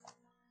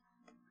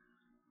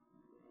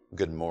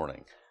Good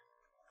morning.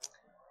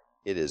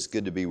 It is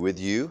good to be with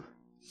you.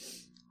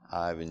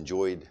 I've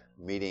enjoyed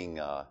meeting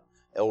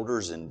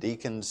elders and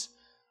deacons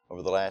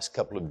over the last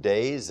couple of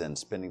days and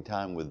spending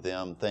time with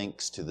them.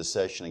 Thanks to the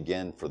session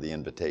again for the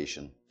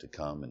invitation to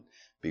come and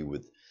be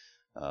with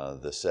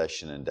the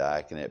session and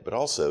diaconate, but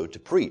also to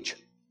preach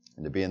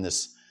and to be in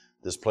this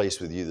place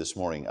with you this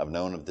morning. I've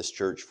known of this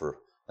church for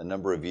a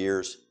number of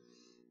years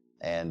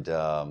and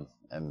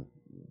I'm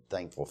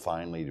thankful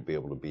finally to be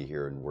able to be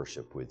here and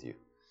worship with you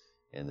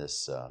in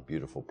this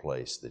beautiful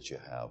place that you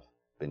have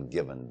been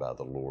given by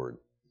the Lord.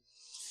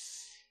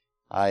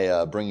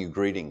 I bring you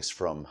greetings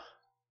from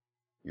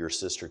your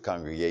sister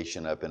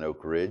congregation up in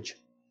Oak Ridge.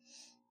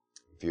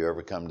 If you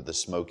ever come to the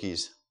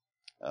Smokies,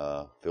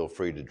 feel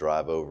free to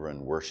drive over and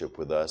worship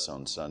with us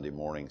on Sunday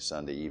morning,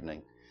 Sunday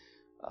evening.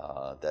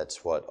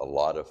 That's what a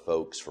lot of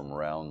folks from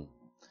around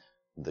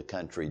the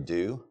country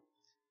do.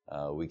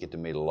 We get to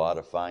meet a lot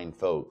of fine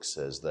folks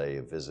as they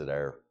visit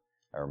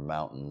our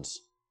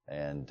mountains,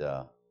 and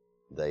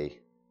they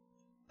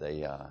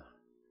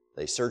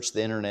search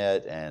the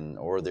internet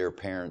or their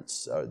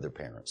pastor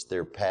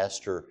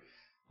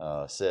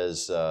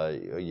says,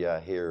 yeah,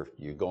 here,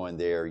 you're going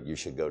there, you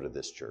should go to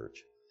this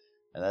church.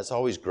 And that's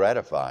always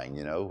gratifying,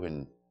 you know,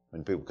 when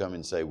people come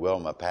and say, well,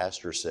 my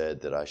pastor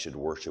said that I should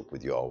worship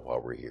with you all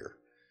while we're here.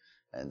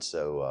 And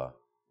so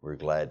we're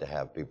glad to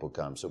have people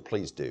come. So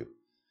please do.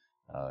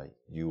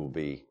 You will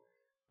be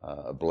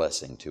a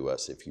blessing to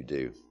us if you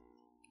do.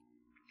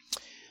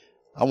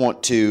 I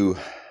want to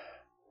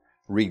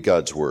read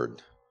God's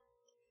Word.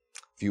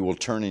 If you will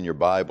turn in your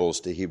Bibles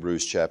to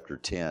Hebrews chapter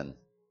 10.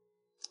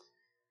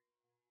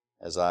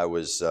 As I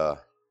was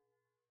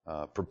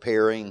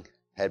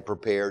had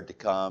prepared to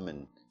come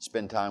and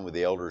spend time with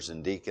the elders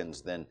and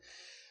deacons, then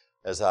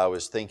as I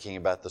was thinking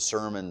about the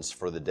sermons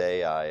for the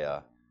day,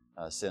 I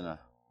sent an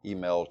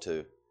email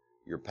to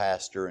your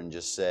pastor and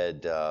just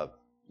said,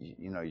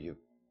 you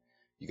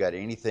got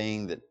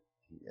anything that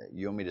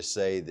you want me to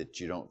say that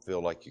you don't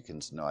feel like you can?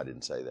 No, I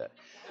didn't say that.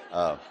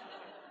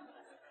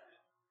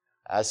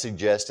 I said,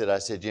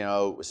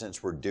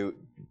 since we're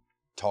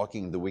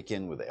talking the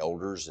weekend with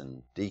elders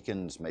and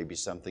deacons, maybe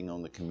something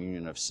on the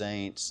communion of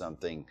saints,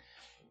 something,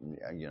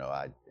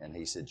 and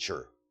he said,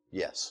 sure,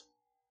 yes.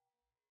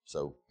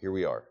 So here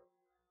we are.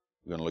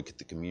 We're going to look at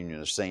the communion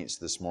of saints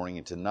this morning,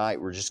 and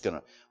tonight we're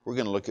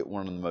going to look at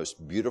one of the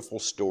most beautiful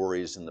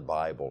stories in the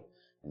Bible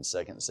in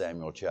 2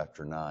 Samuel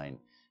chapter 9,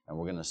 and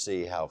we're going to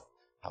see how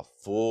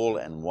full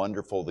and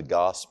wonderful the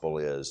gospel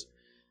is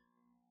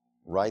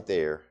right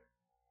there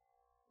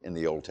in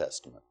the Old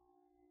Testament.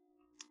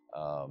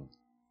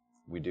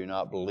 We do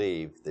not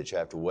believe that you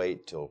have to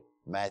wait till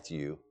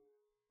Matthew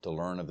to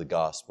learn of the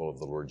gospel of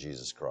the Lord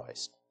Jesus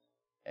Christ.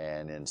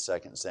 And in 2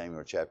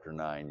 Samuel chapter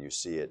 9, you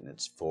see it in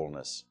its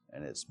fullness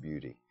and its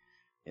beauty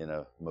in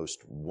a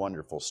most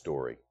wonderful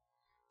story.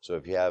 So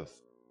if you have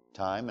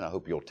time, and I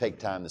hope you'll take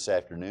time this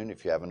afternoon,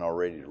 if you haven't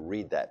already, to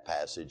read that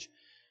passage,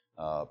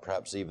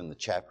 perhaps even the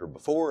chapter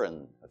before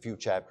and a few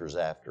chapters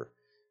after,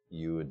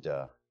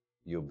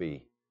 you'll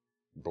be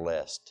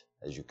blessed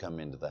as you come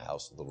into the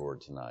house of the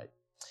Lord tonight.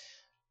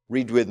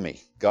 Read with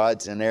me.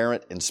 God's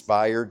inerrant,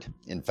 inspired,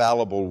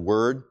 infallible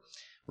word.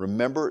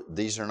 Remember,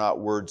 these are not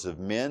words of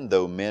men,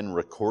 though men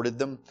recorded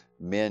them.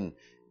 Men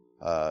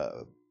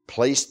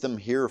placed them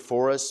here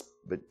for us,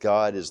 but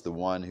God is the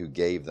one who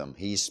gave them.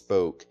 He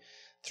spoke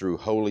through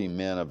holy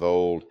men of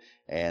old,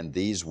 and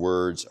these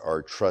words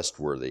are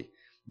trustworthy.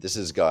 This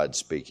is God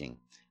speaking.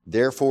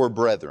 Therefore,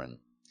 brethren,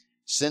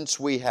 since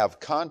we have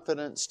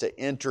confidence to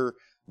enter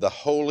the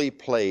holy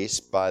place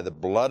by the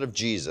blood of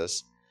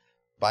Jesus,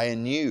 by a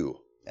new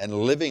and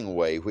living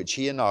way which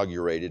He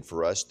inaugurated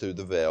for us through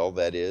the veil,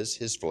 that is,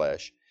 His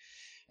flesh,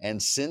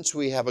 and since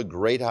we have a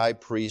great high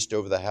priest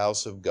over the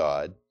house of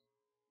God,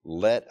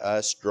 let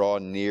us draw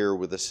near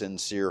with a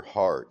sincere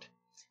heart,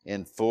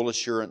 in full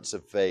assurance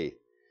of faith,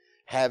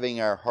 having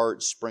our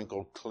hearts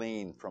sprinkled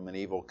clean from an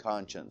evil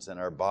conscience and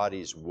our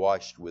bodies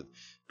washed with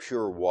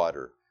pure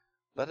water.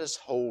 Let us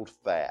hold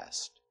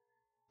fast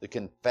the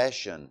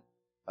confession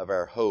of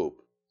our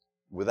hope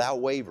without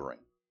wavering,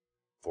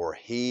 for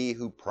He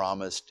who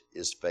promised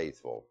is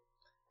faithful.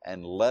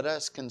 And let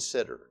us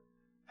consider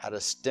how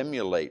to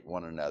stimulate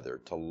one another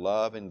to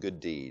love and good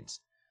deeds,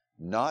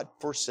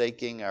 not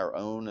forsaking our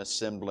own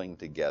assembling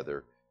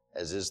together,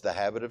 as is the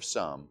habit of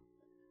some,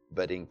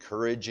 but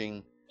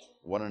encouraging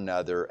one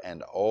another,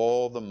 and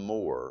all the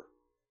more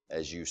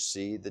as you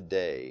see the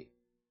day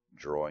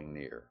drawing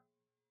near.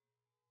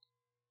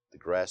 The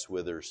grass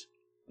withers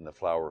and the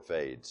flower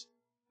fades,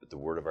 but the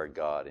word of our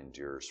God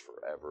endures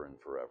forever and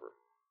forever.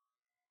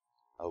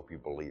 I hope you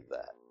believe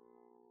that.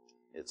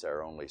 It's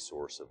our only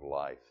source of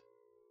life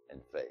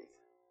and faith.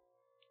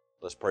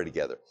 Let's pray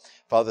together.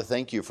 Father,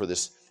 thank you for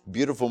this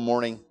beautiful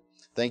morning.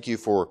 Thank you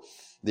for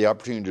the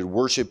opportunity to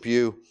worship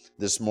you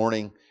this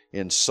morning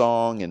in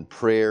song and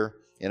prayer,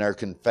 in our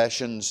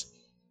confessions,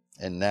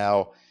 and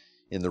now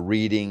in the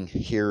reading,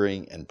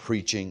 hearing, and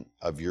preaching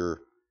of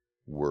your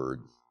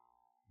word.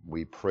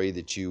 We pray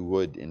that you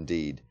would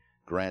indeed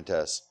grant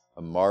us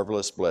a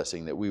marvelous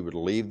blessing, that we would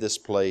leave this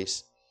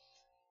place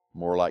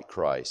more like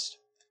Christ,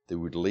 that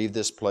we would leave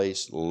this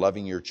place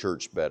loving your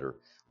church better.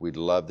 We'd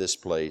love this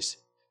place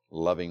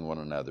loving one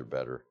another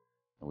better.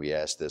 And we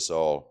ask this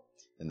all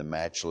in the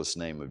matchless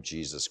name of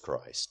Jesus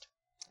Christ.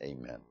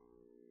 Amen.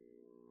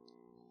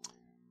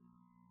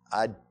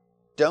 I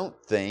don't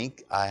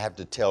think I have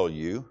to tell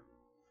you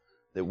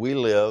that we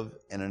live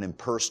in an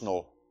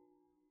impersonal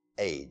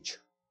age.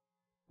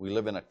 We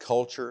live in a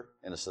culture,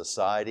 in a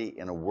society,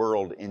 in a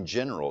world in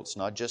general. It's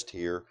not just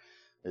here,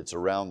 it's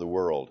around the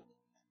world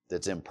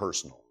that's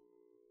impersonal.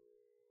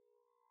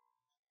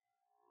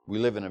 We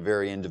live in a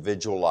very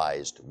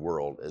individualized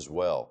world as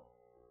well.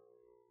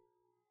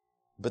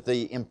 But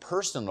the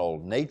impersonal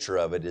nature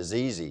of it is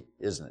easy,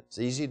 isn't it? It's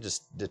easy to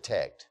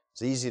detect.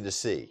 It's easy to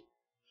see.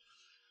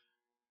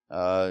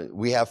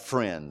 We have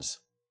friends.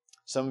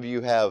 Some of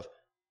you have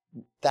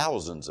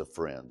thousands of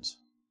friends.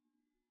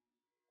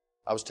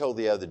 I was told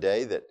the other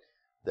day that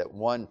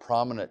one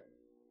prominent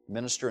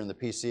minister in the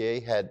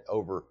PCA had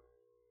over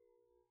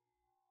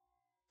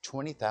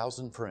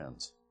 20,000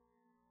 friends.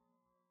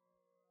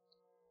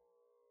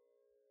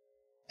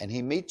 And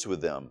he meets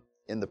with them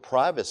in the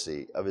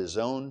privacy of his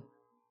own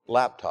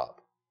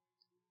laptop.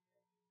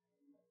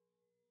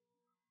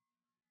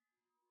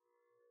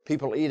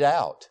 People eat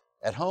out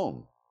at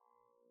home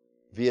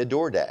via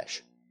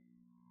DoorDash.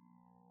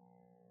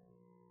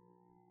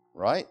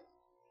 Right?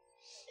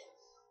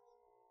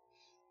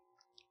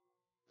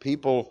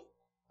 People,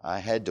 I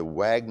had to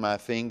wag my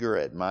finger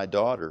at my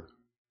daughter,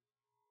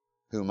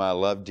 whom I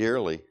love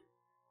dearly,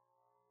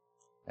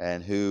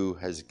 and who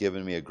has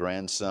given me a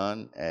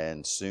grandson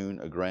and soon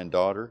a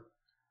granddaughter.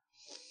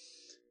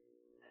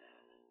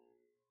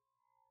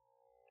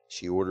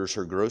 She orders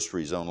her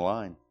groceries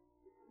online.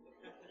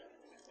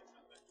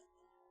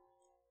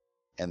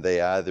 And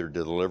they either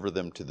deliver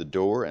them to the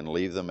door and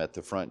leave them at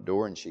the front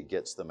door and she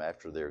gets them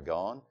after they're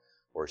gone,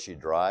 or she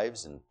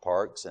drives and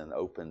parks and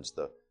opens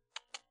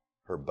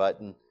her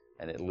button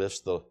and it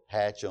lifts the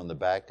hatch on the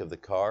back of the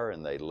car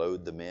and they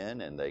load them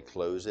in and they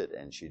close it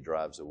and she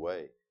drives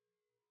away.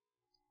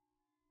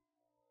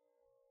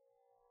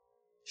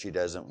 She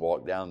doesn't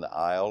walk down the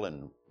aisle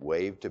and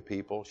wave to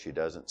people. She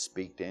doesn't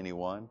speak to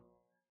anyone.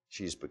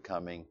 She's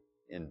becoming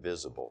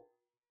invisible,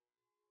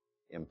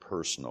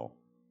 impersonal.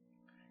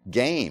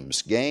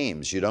 Games.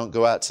 You don't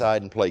go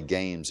outside and play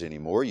games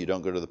anymore. You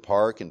don't go to the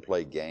park and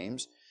play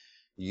games.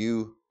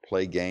 You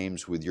play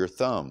games with your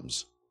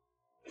thumbs.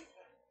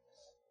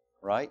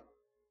 Right?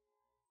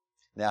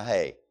 Now,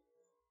 hey,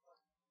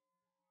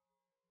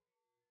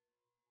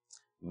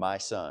 my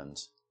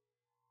sons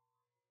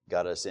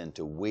got us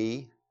into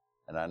Wii,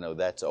 and I know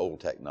that's old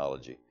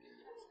technology,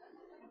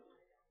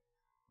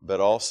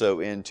 but also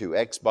into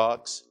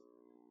Xbox,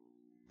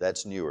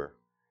 that's newer.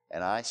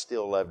 And I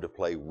still love to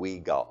play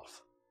Wii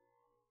golf.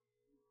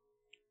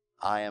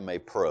 I am a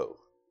pro.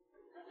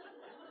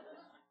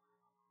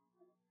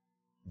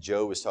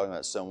 Joe was talking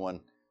about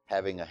someone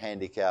having a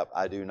handicap.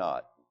 I do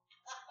not.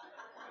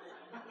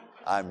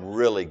 I'm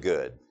really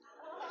good.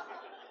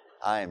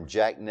 I am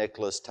Jack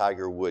Nicklaus,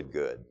 Tiger Wood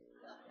good.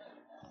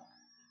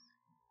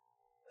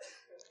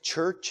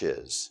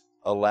 Churches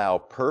allow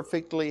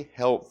perfectly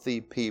healthy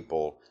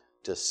people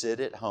to sit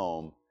at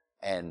home,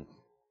 and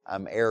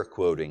I'm air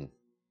quoting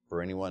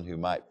for anyone who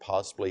might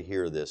possibly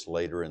hear this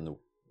later in the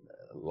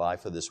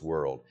life of this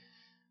world.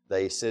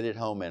 They sit at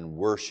home and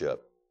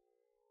worship.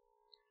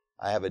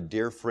 I have a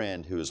dear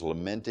friend who is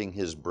lamenting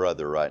his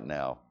brother right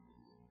now.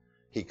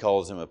 He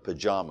calls him a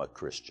pajama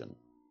Christian.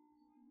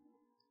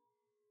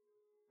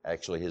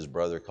 Actually, his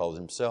brother calls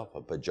himself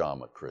a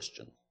pajama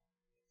Christian.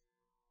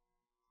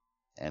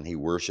 And he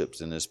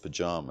worships in his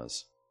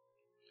pajamas.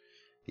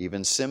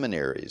 Even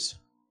seminaries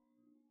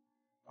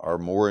are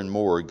more and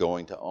more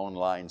going to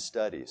online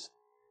studies.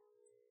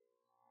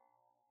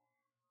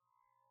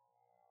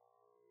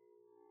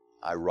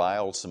 I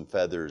riled some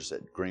feathers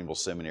at Greenville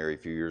Seminary a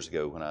few years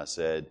ago when I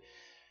said,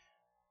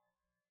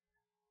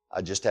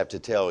 I just have to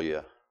tell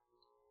you,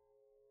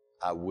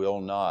 I will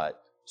not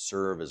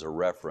serve as a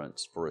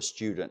reference for a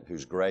student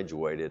who's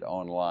graduated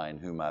online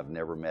whom I've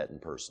never met in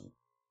person,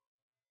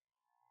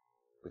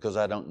 because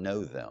I don't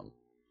know them.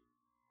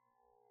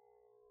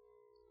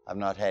 I've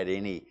not had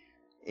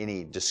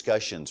any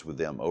discussions with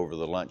them over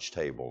the lunch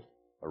table,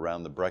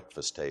 around the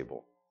breakfast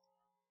table.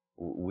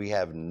 We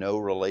have no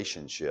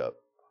relationship.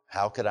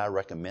 How could I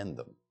recommend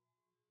them?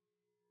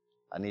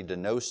 I need to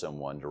know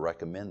someone to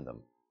recommend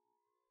them.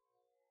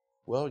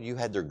 Well, you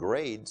had their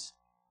grades.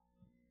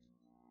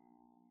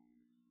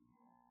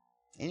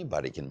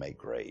 Anybody can make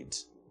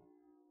grades.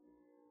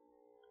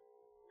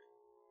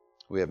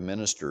 We have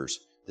ministers.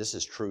 This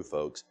is true,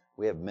 folks.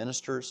 We have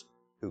ministers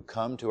who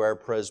come to our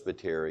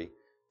presbytery,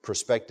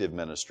 prospective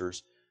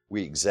ministers.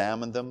 We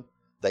examine them.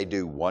 They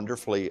do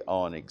wonderfully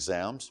on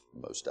exams,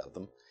 most of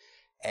them.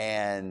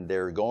 And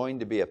they're going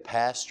to be a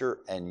pastor,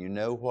 and you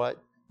know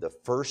what? The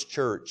first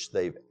church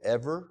they've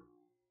ever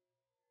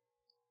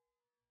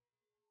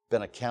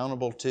been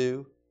accountable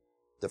to,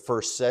 the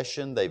first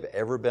session they've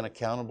ever been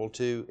accountable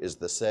to, is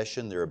the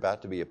session they're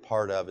about to be a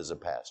part of as a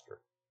pastor.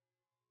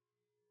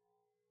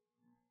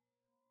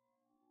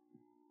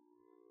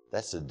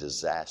 That's a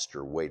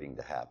disaster waiting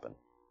to happen.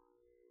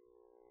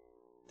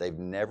 They've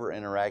never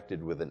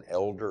interacted with an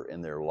elder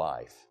in their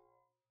life.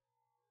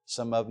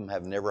 Some of them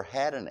have never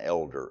had an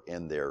elder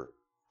in their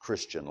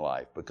Christian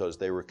life because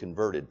they were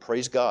converted.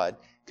 Praise God,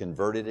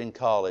 converted in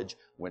college,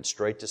 went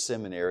straight to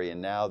seminary,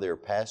 and now they're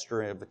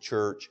pastor of a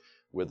church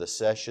with a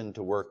session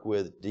to work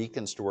with,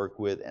 deacons to work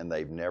with, and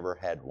they've never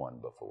had one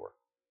before.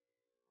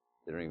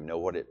 They don't even know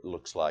what it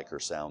looks like or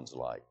sounds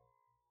like.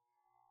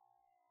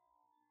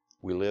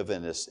 We live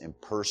in this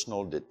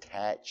impersonal,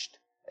 detached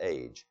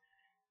age,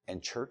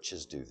 and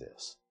churches do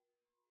this.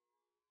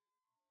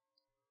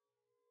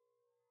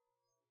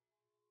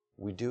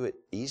 We do it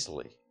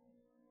easily.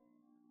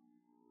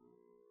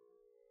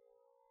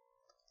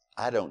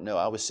 I don't know.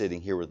 I was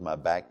sitting here with my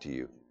back to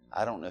you.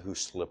 I don't know who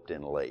slipped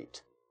in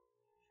late.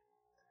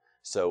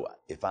 So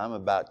if I'm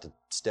about to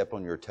step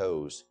on your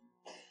toes,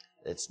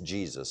 it's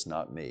Jesus,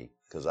 not me,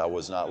 because I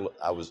was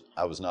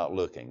not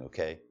looking,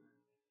 okay?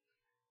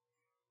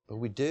 But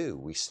we do.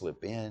 We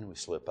slip in, we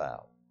slip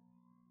out.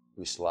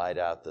 We slide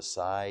out the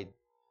side,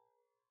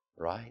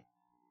 right?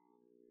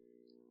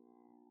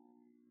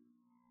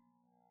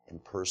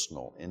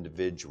 Impersonal,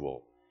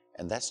 individual.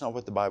 And that's not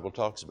what the Bible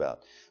talks about.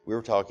 We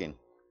were talking,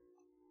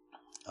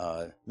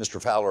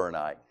 Mr. Fowler and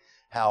I,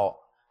 how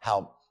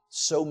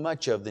so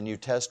much of the New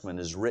Testament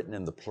is written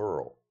in the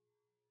plural.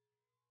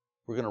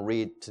 We're going to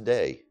read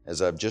today,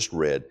 as I've just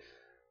read.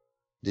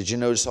 Did you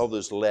notice all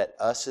those let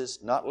us's?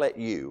 Not let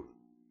you.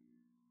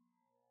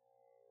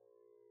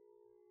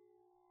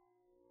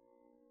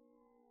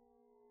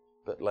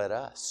 But let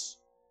us.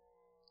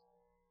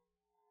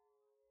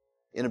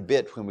 In a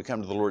bit, when we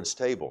come to the Lord's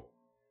table,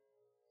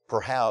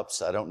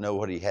 perhaps, I don't know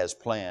what He has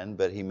planned,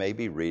 but He may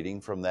be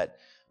reading from that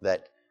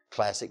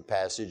classic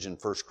passage in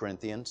 1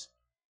 Corinthians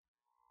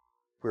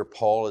where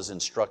Paul is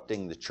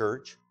instructing the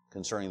church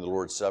concerning the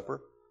Lord's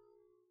Supper.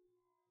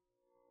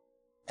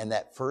 And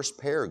that first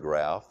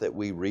paragraph that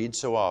we read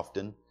so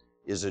often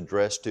is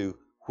addressed to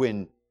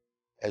when,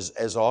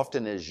 as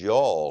often as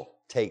y'all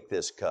take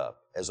this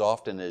cup, as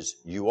often as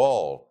you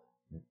all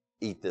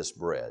eat this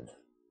bread.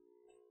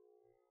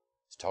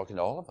 He's talking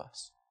to all of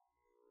us.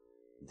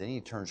 Then he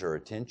turns our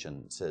attention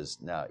and says,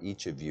 now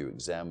each of you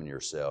examine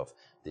yourself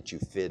that you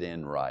fit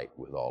in right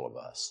with all of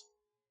us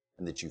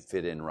and that you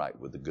fit in right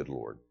with the good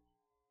Lord.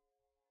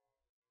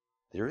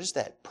 There is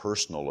that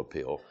personal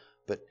appeal,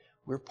 but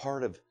we're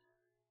part of,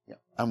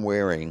 I'm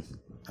wearing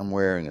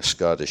a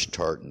Scottish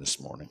tartan this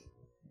morning.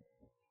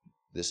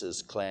 This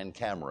is Clan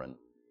Cameron.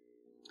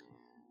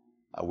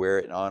 I wear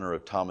it in honor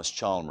of Thomas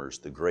Chalmers,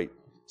 the great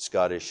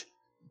Scottish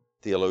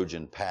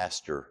theologian,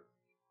 pastor,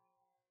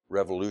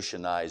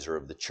 revolutionizer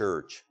of the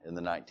church in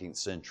the 19th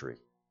century.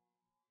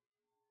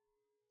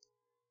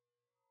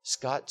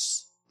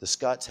 The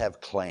Scots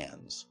have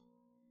clans.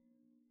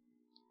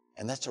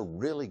 And that's a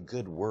really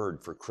good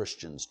word for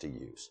Christians to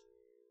use.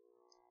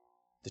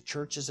 The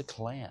church is a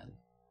clan.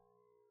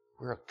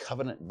 We're a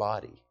covenant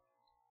body.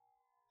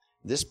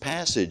 This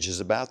passage is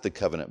about the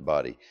covenant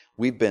body.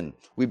 We've been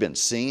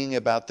singing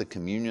about the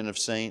communion of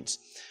saints.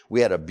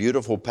 We had a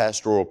beautiful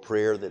pastoral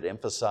prayer that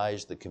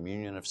emphasized the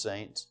communion of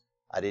saints.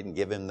 I didn't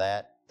give him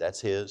that. That's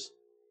his.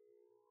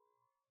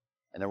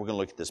 And then we're going to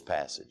look at this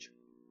passage.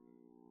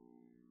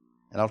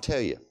 And I'll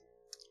tell you,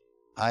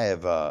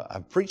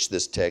 I've preached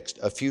this text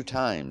a few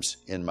times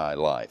in my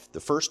life. The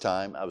first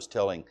time I was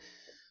telling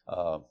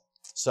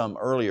some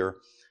earlier,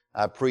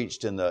 I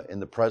preached in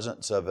the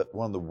presence of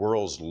one of the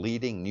world's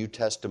leading New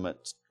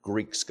Testament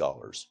Greek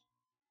scholars.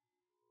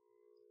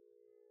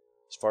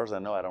 As far as I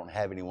know, I don't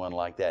have anyone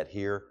like that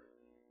here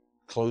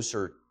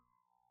closer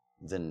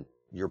than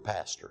your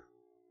pastor.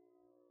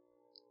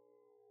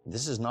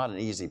 This is not an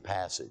easy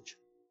passage.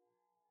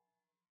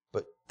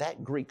 But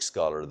that Greek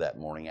scholar that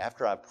morning,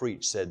 after I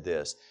preached, said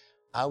this,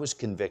 I was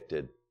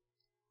convicted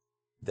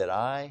that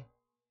I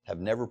have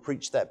never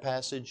preached that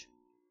passage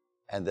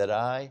and that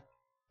I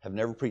have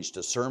never preached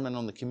a sermon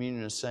on the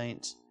communion of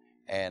saints,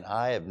 and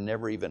I have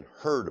never even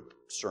heard a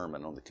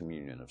sermon on the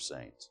communion of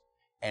saints.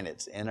 And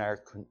it's in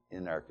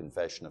our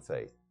confession of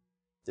faith.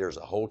 There's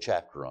a whole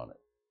chapter on it.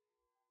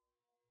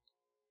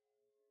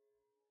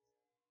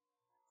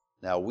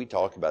 Now, we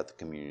talk about the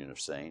communion of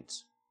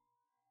saints,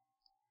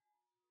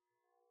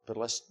 but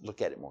let's look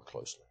at it more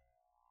closely.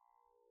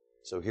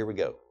 So here we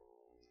go.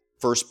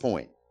 First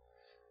point.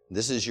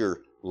 This is your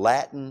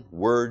Latin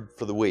word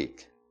for the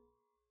week.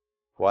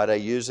 Why'd I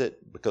use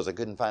it? Because I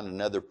couldn't find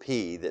another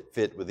P that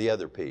fit with the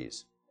other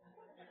P's.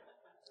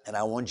 And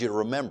I want you to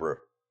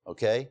remember,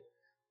 okay,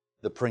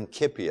 the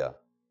Principia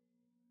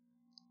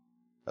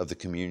of the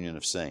communion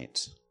of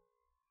saints.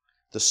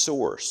 The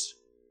source,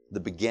 the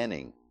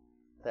beginning.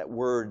 That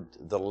word,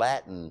 the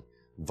Latin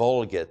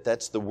Vulgate,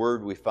 that's the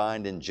word we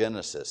find in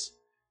Genesis.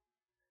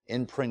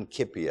 In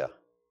Principia.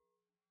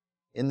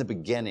 In the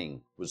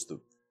beginning was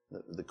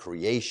the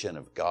creation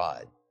of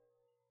God.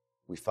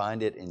 We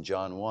find it in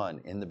John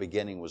 1. In the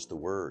beginning was the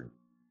Word.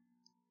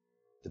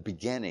 The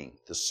beginning,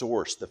 the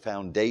source, the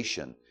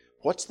foundation.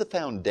 What's the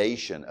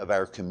foundation of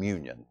our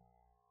communion?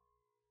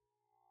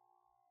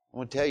 I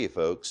want to tell you,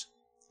 folks,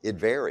 it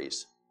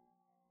varies.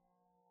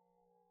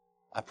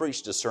 I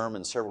preached a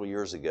sermon several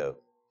years ago,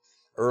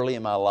 early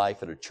in my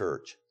life at a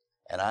church,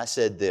 and I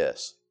said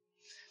this: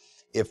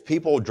 if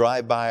people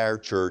drive by our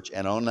church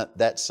and on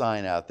that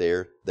sign out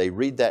there, they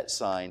read that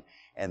sign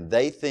and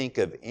they think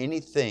of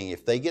anything,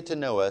 if they get to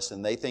know us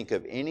and they think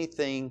of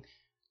anything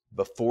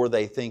before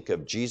they think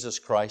of Jesus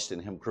Christ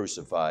and Him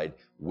crucified,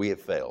 we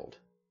have failed.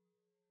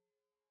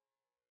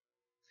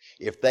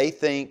 If they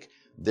think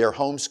they're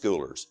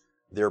homeschoolers,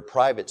 they're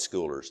private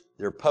schoolers,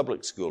 they're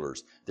public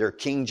schoolers, they're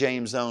King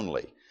James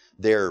only,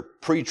 they're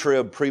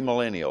pre-trib,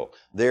 premillennial,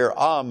 they're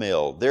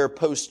ah-mill, they're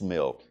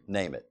post-mill,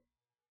 name it.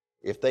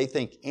 If they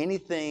think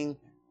anything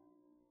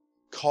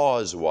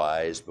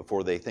cause-wise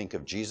before they think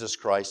of Jesus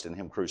Christ and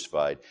Him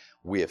crucified,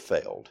 we have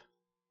failed.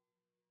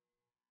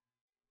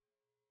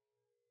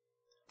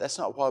 That's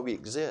not why we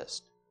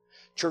exist.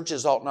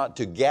 Churches ought not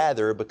to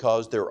gather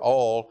because they're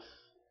all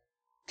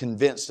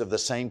convinced of the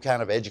same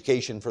kind of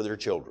education for their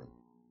children.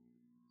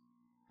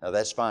 Now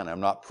that's fine. I'm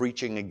not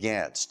preaching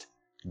against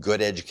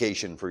good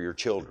education for your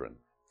children.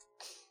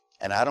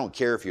 And I don't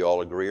care if you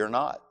all agree or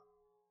not.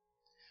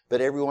 But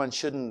everyone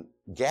shouldn't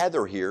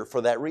gather here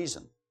for that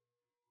reason.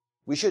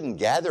 We shouldn't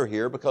gather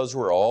here because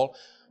we're all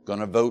going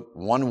to vote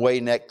one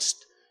way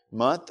next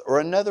month or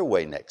another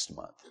way next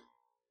month.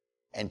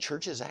 And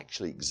churches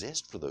actually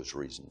exist for those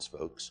reasons,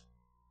 folks.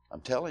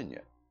 I'm telling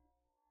you.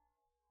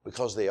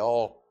 Because they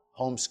all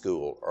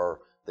homeschool,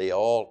 or they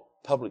all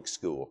public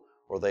school,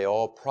 or they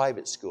all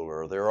private school,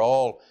 or they're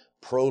all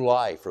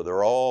pro-life, or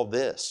they're all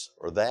this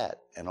or that.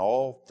 And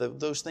all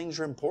those things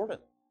are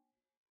important.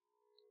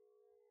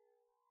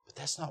 But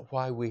that's not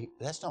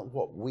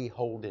what we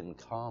hold in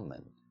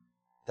common.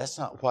 That's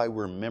not why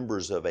we're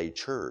members of a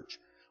church.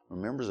 We're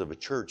members of a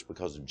church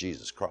because of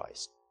Jesus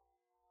Christ.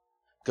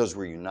 Because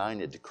we're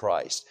united to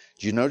Christ.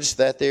 Do you notice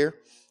that there?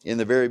 In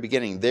the very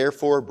beginning,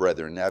 therefore,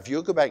 brethren. Now, if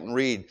you'll go back and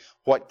read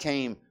what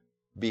came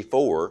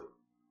before,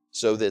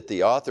 so that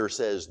the author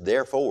says,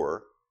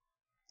 therefore,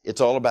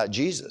 it's all about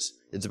Jesus.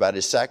 It's about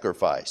His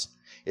sacrifice.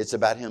 It's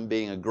about Him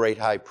being a great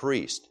high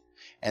priest.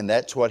 And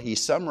that's what he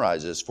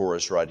summarizes for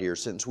us right here.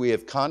 Since we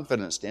have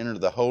confidence to enter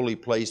the holy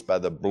place by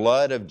the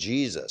blood of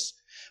Jesus,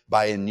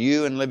 by a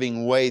new and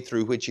living way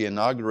through which He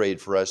inaugurated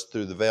for us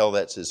through the veil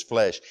that's His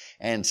flesh.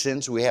 And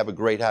since we have a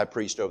great high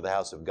priest over the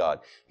house of God.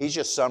 He's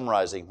just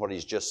summarizing what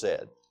he's just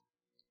said.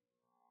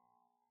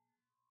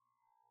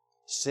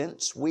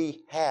 Since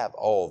we have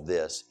all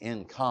this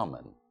in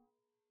common,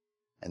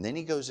 and then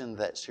he goes into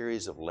that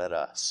series of let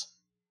us.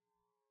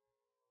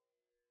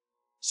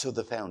 So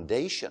the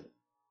foundation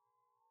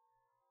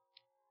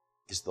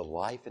is the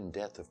life and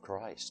death of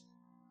Christ.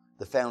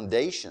 The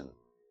foundation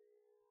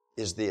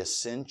is the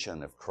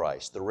ascension of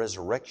Christ, the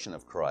resurrection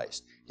of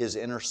Christ, His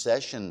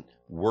intercession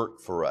work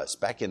for us.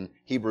 Back in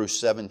Hebrews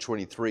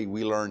 7:23,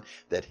 we learn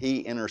that He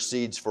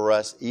intercedes for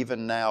us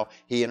even now.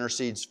 He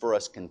intercedes for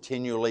us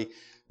continually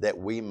that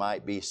we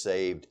might be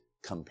saved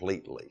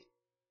completely.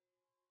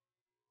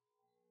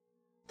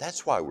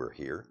 That's why we're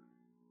here.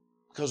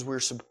 Because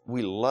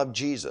we love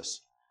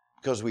Jesus.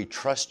 Because we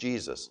trust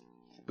Jesus.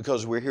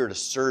 Because we're here to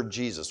serve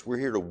Jesus. We're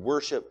here to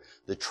worship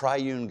the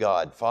triune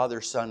God,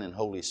 Father, Son, and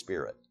Holy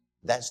Spirit.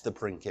 That's the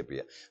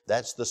Principia.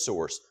 That's the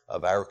source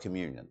of our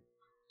communion.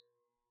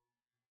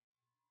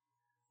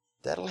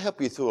 That'll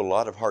help you through a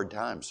lot of hard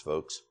times,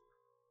 folks.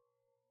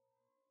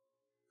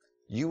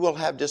 You will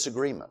have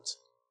disagreements.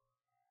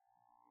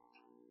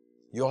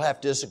 You'll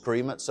have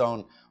disagreements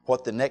on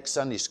what the next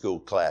Sunday school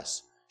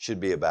class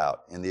should be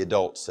about in the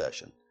adult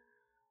session.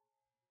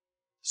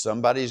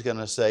 Somebody's going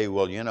to say,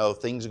 well, you know,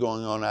 things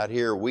going on out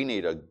here, we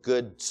need a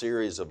good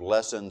series of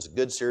lessons,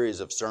 good series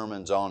of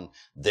sermons on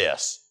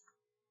this.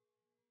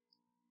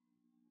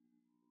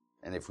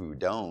 And if we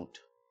don't,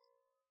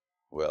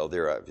 well,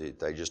 they're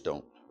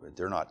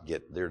not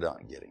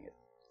getting it.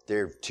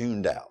 They're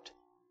tuned out.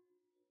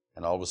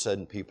 And all of a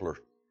sudden people are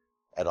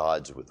at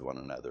odds with one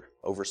another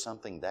over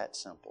something that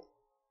simple.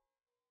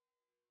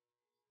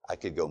 I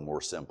could go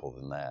more simple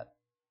than that.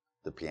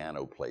 The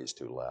piano plays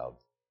too loud.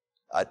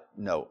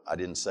 No, I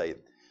didn't say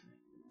it.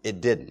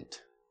 It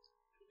didn't.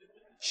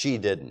 She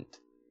didn't.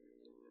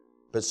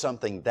 But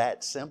something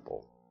that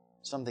simple,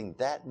 something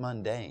that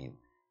mundane,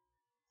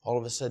 all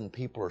of a sudden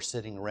people are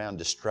sitting around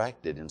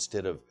distracted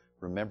instead of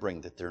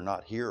remembering that they're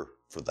not here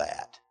for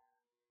that.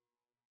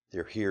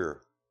 They're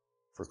here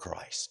for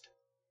Christ.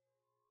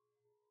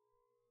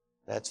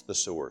 That's the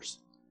source.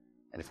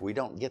 And if we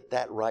don't get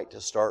that right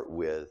to start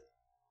with,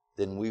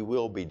 then we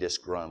will be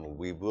disgruntled.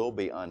 We will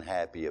be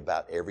unhappy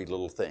about every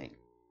little thing.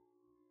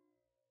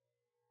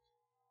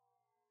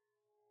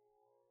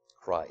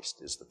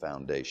 Christ is the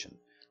foundation.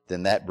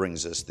 Then that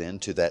brings us then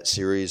to that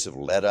series of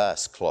let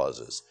us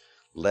clauses.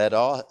 Let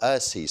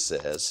us, he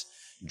says,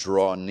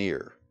 draw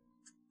near.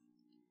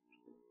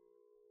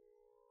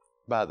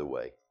 By the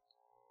way,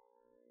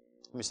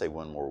 let me say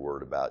one more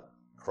word about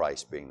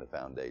Christ being the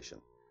foundation.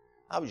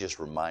 I was just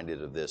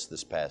reminded of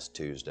this past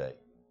Tuesday.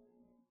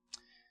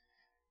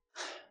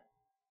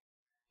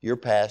 Your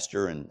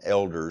pastor and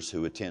elders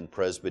who attend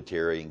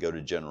Presbytery and go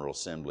to General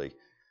Assembly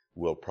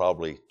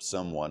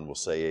someone will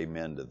say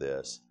amen to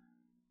this.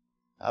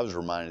 I was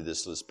reminded of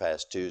this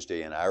past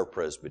Tuesday in our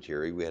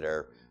presbytery. We had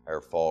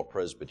our fall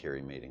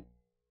presbytery meeting.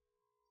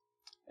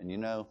 And you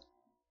know,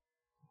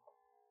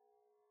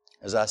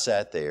 as I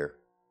sat there,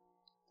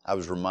 I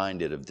was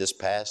reminded of this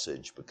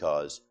passage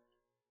because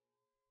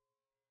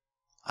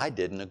I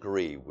didn't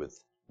agree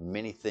with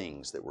many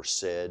things that were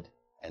said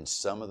and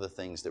some of the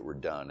things that were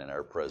done in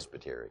our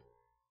presbytery.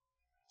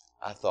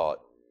 I thought,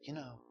 you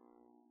know,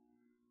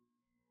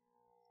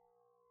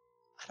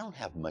 I don't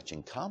have much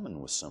in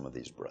common with some of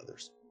these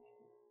brothers.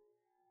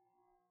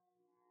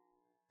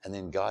 And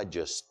then God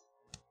just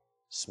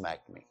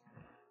smacked me.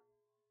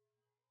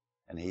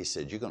 And He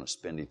said, you're going to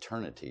spend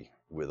eternity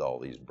with all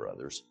these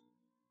brothers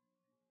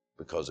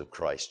because of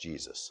Christ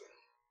Jesus.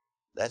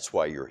 That's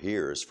why you're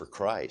here, is for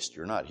Christ.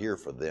 You're not here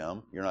for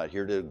them. You're not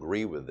here to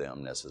agree with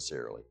them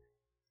necessarily.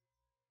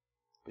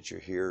 But you're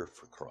here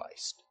for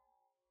Christ.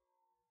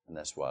 And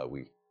that's why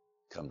we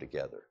come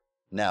together.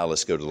 Now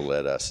let's go to the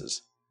let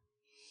us's.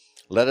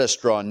 Let us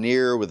draw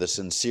near with a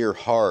sincere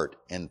heart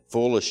and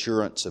full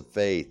assurance of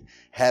faith,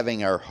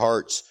 having our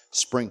hearts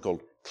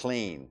sprinkled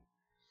clean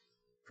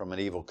from an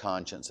evil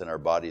conscience and our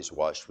bodies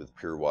washed with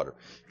pure water.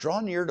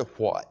 Draw near to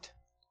what?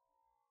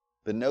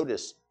 But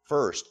notice,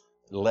 first,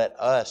 let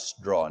us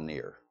draw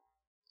near.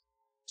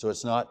 So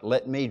it's not,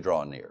 let me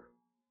draw near.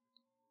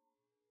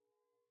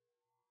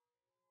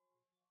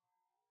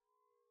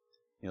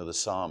 You know, the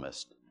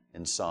psalmist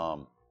in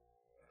Psalm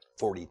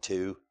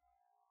 42,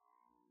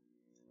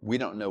 we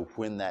don't know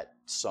when that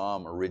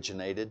psalm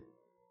originated.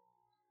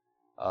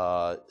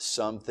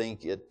 Some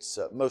think it's,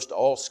 most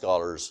all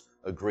scholars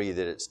agree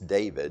that it's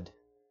David.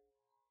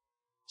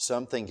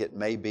 Some think it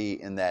may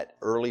be in that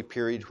early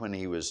period when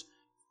he was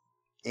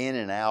in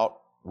and out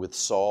with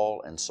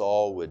Saul, and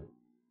Saul would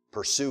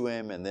pursue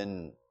him and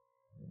then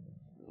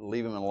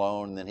leave him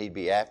alone, and then he'd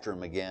be after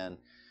him again.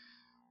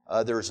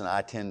 Others, and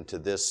I tend to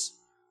this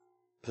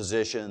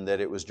position, that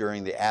it was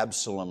during the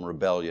Absalom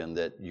rebellion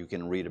that you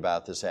can read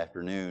about this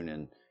afternoon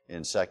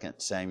in 2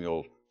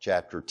 Samuel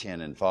chapter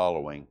 10 and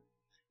following,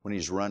 when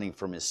he's running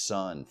from his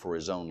son for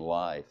his own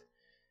life.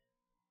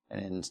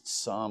 And in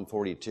Psalm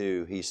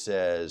 42, he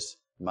says,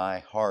 my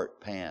heart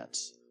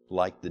pants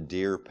like the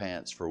deer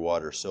pants for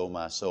water, so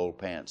my soul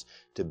pants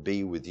to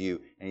be with you.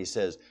 And he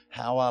says,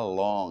 how I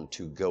long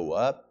to go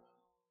up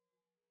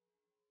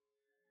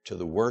to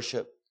the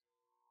worship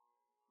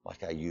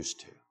like I used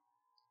to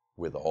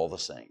with all the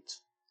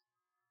saints,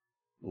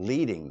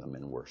 leading them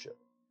in worship.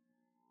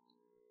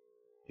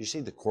 You see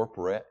the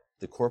corporate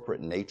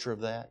nature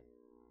of that?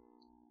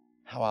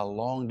 How I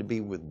long to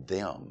be with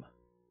them.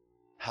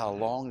 How I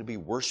long to be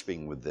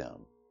worshiping with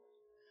them.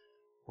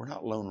 We're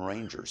not lone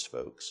rangers,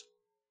 folks.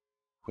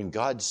 When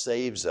God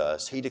saves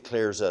us, He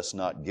declares us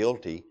not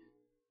guilty,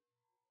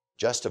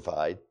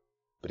 justified,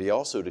 but He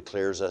also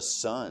declares us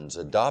sons,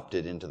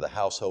 adopted into the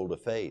household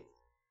of faith.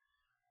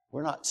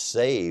 We're not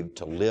saved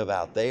to live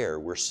out there.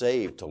 We're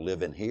saved to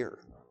live in here.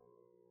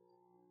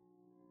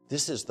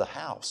 This is the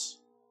house.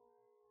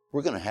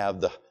 We're going to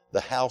have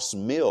the house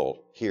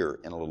meal here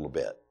in a little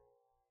bit.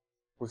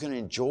 We're going to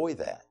enjoy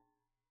that.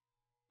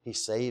 He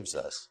saves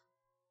us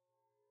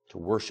to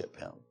worship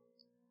Him,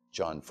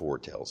 John 4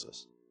 tells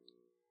us.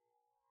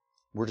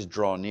 We're to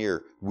draw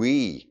near.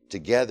 We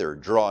together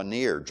draw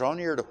near. Draw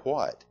near to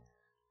what?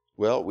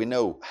 Well, we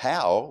know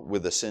how,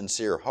 with a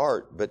sincere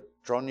heart, but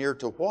draw near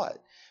to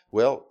what?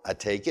 Well, I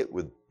take it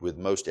with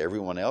most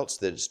everyone else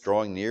that it's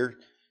drawing near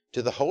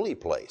to the holy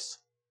place.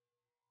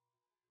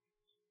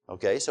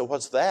 Okay, so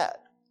what's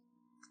that?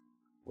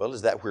 Well,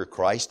 is that where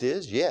Christ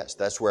is? Yes,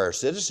 that's where our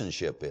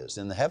citizenship is,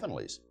 in the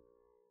heavenlies.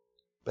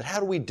 But how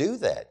do we do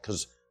that?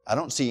 Because I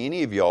don't see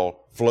any of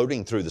y'all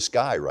floating through the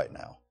sky right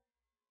now.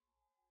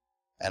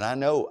 And I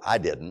know I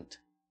didn't.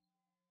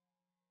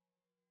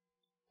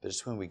 But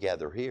it's when we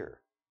gather here.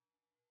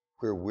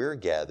 Where we're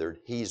gathered,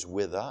 He's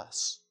with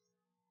us.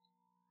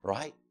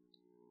 Right?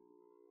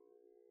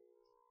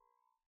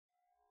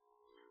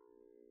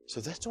 So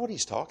that's what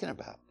He's talking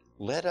about.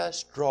 Let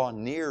us draw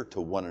near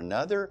to one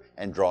another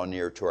and draw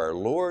near to our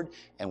Lord.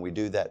 And we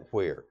do that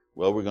where?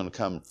 Well, we're going to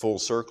come full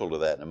circle to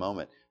that in a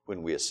moment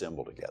when we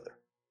assemble together.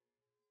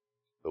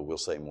 But we'll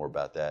say more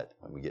about that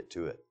when we get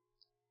to it.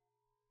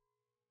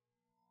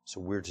 So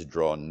we're to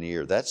draw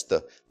near.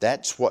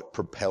 That's what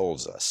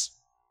propels us.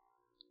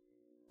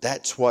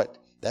 That's what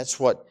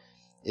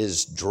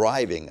is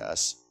driving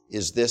us,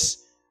 is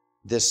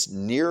this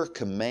near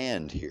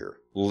command here.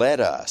 Let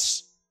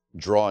us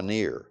draw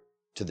near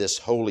to this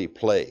holy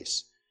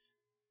place.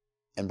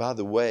 And by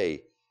the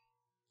way,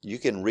 you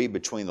can read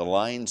between the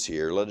lines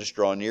here. Let us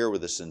draw near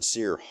with a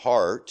sincere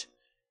heart,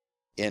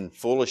 in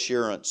full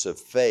assurance of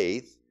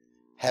faith,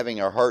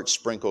 having our hearts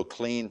sprinkled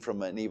clean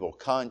from an evil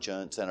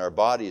conscience and our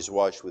bodies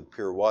washed with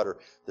pure water.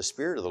 The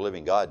Spirit of the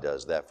living God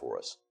does that for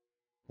us.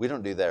 We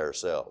don't do that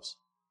ourselves.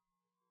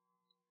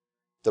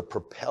 The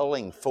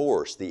propelling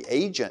force, the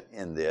agent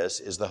in this,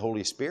 is the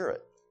Holy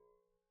Spirit.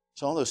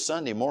 So on those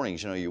Sunday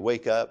mornings, you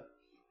wake up.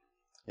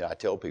 I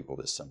tell people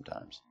this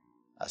sometimes.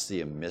 I see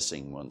them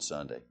missing one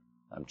Sunday.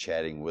 I'm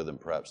chatting with them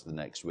perhaps the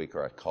next week,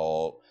 or I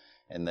call,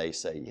 and they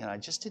say, I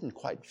just didn't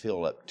quite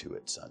feel up to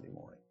it Sunday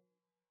morning.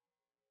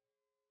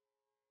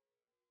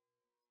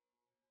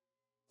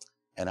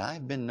 And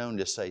I've been known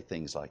to say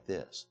things like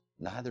this,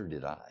 neither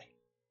did I.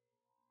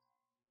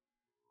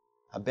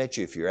 I bet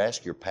you if you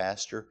ask your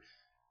pastor,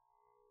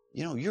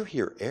 you're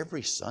here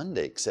every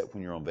Sunday except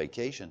when you're on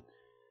vacation.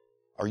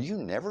 Do you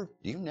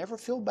never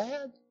feel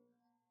bad?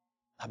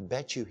 I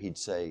bet you he'd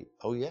say,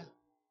 oh yeah.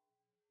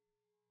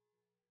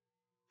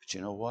 But you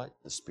know what?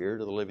 The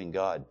Spirit of the living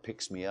God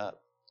picks me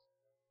up.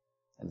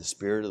 And the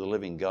Spirit of the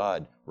living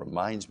God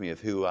reminds me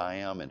of who I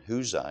am and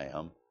whose I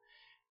am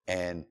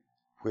and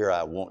where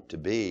I want to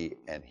be,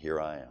 and here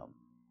I am.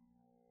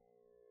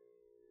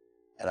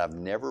 And I've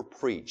never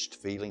preached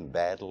feeling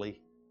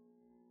badly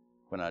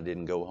when I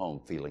didn't go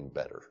home feeling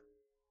better.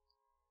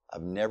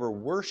 I've never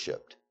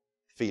worshiped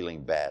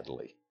feeling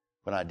badly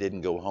when I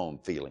didn't go home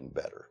feeling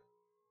better.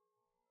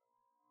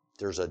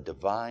 There's a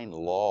divine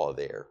law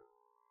there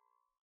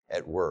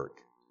at work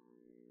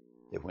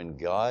that when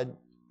God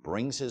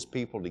brings His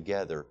people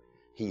together,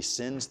 He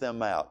sends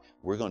them out.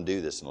 We're going to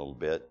do this in a little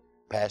bit.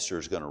 Pastor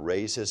is going to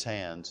raise his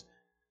hands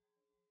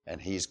and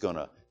he's going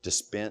to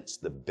dispense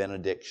the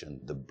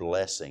benediction, the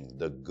blessing,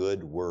 the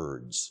good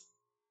words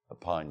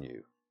upon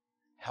you.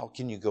 How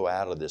can you go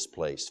out of this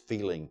place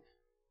feeling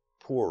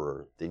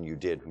poorer than you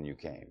did when you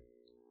came?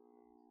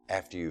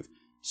 After you've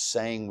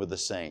sang with the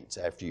saints,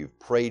 after you've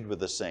prayed with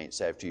the saints,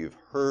 after you've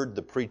heard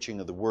the preaching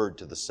of the word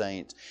to the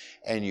saints,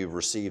 and you've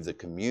received the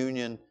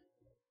communion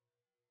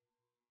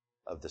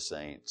of the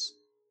saints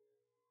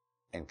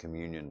and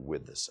communion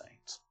with the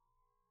saints.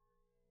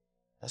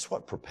 That's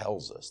what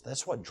propels us.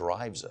 That's what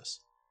drives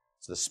us.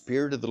 It's the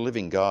Spirit of the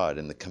living God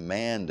and the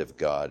command of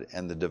God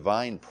and the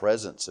divine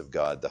presence of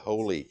God, the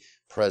holy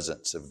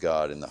presence of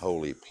God in the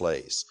holy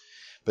place.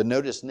 But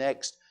notice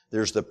next,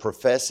 there's the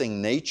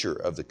professing nature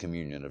of the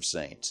communion of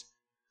saints.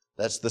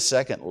 That's the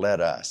second,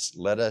 let us.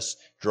 Let us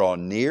draw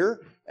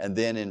near, and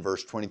then in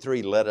verse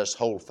 23, let us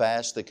hold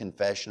fast the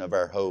confession of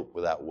our hope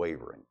without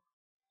wavering.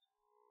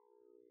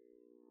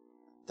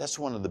 That's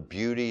one of the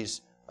beauties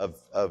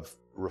of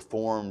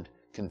Reformed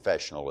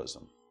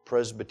confessionalism,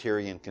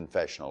 Presbyterian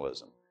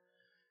confessionalism,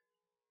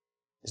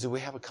 is that we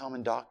have a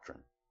common doctrine.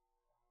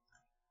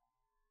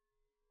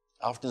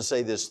 I often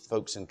say this to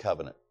folks in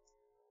covenant.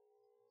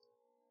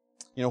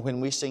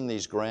 When we sing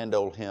these grand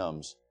old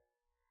hymns,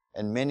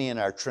 and many in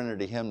our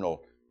Trinity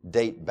hymnal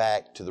date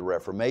back to the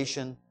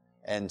Reformation,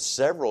 and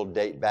several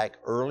date back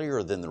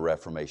earlier than the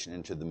Reformation,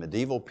 into the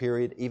medieval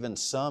period, even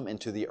some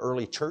into the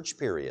early church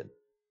period.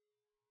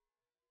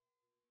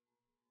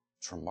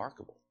 It's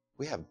remarkable.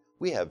 We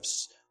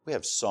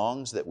have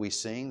songs that we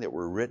sing that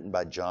were written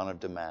by John of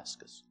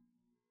Damascus,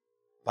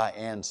 by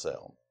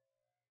Anselm.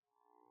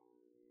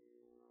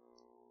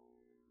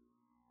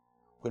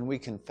 When we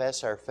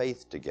confess our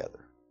faith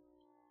together,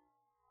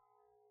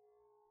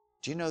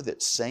 do you know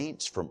that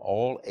saints from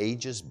all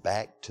ages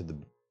back to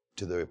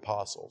the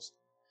apostles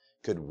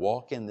could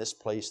walk in this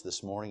place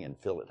this morning and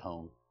feel at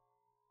home?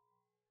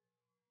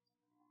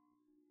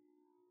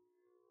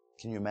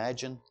 Can you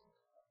imagine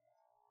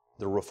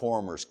the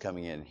reformers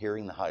coming in,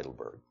 hearing the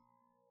Heidelberg,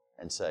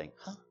 and saying,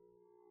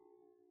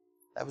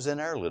 that was in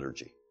our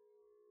liturgy.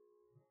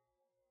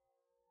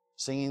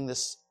 Singing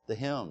the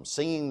hymns,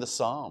 singing the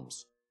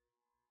psalms,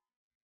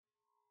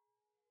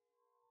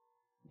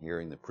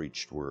 hearing the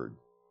preached word,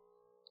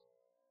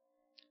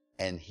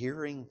 and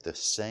hearing the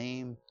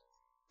same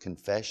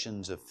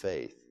confessions of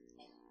faith.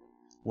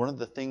 One of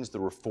the things the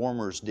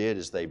reformers did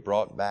is they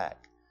brought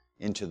back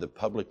into the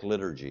public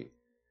liturgy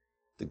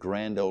the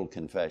grand old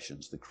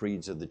confessions, the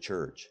creeds of the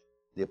church,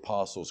 the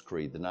Apostles'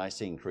 Creed, the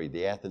Nicene Creed,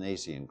 the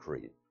Athanasian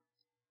Creed.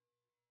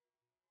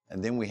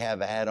 And then we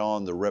have add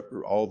on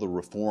all the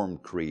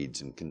Reformed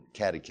creeds and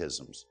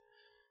catechisms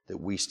that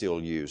we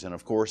still use. And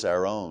of course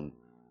our own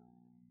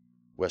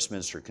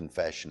Westminster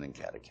Confession and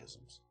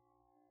catechisms.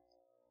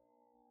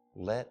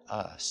 Let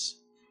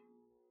us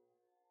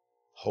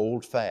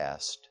hold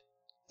fast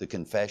the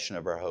confession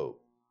of our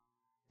hope.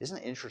 Isn't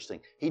it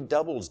interesting? He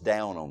doubles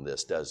down on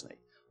this, doesn't he?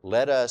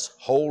 Let us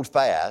hold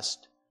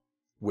fast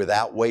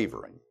without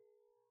wavering.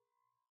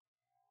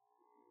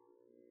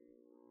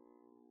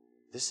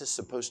 This is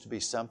supposed to be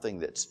something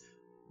that's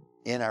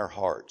in our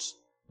hearts,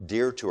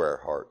 dear to our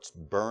hearts,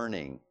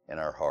 burning in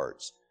our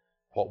hearts,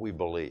 what we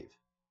believe.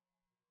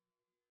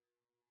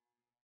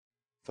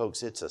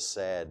 Folks, it's a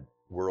sad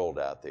world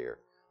out there.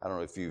 I don't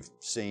know if you've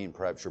seen,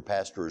 perhaps your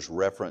pastor has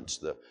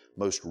referenced the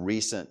most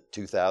recent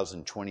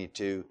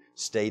 2022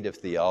 State of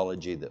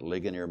Theology that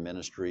Ligonier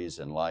Ministries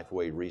and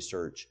Lifeway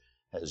Research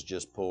has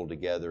just pulled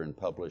together and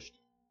published.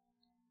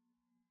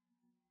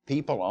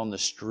 People on the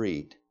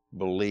street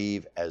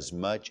believe as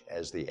much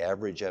as the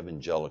average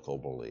evangelical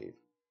believe.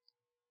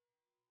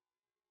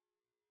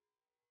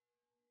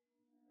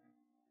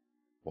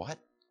 What?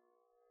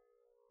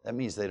 That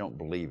means they don't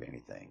believe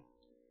anything.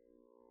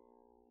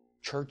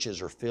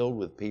 Churches are filled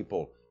with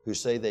people who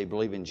say they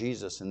believe in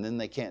Jesus and then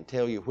they can't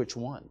tell you which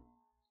one.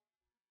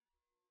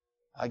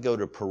 I go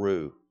to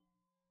Peru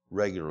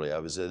regularly. I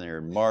was in there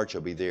in March.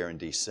 I'll be there in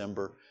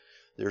December.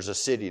 There's a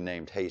city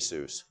named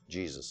Jesus,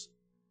 Jesus.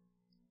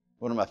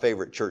 One of my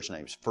favorite church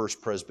names,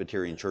 First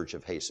Presbyterian Church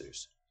of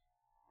Jesus.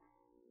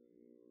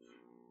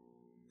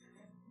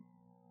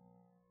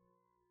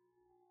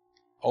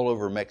 All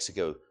over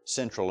Mexico,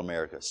 Central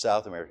America,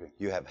 South America,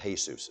 you have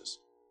Jesuses.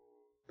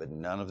 But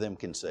none of them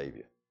can save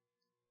you.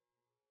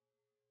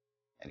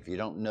 And if you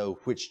don't know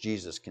which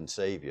Jesus can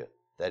save you,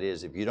 that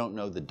is, if you don't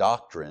know the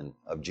doctrine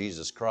of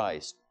Jesus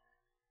Christ,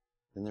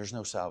 then there's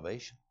no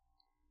salvation.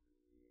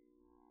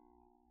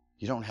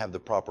 You don't have the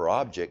proper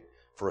object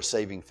for a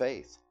saving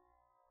faith.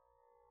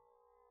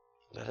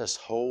 Let us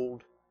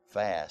hold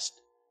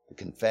fast the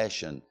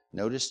confession,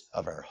 notice,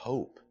 of our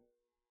hope.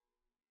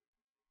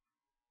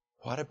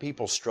 Why do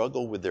people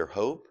struggle with their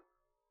hope?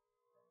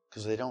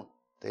 Because they don't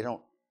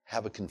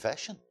have a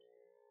confession.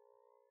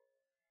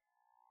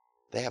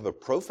 They have a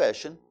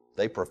profession.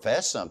 They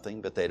profess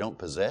something, but they don't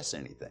possess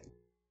anything.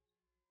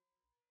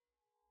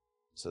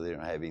 So they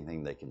don't have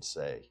anything they can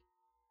say.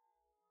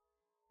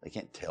 They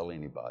can't tell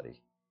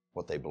anybody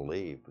what they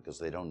believe because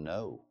they don't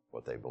know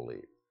what they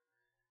believe.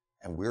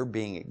 And we're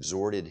being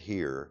exhorted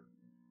here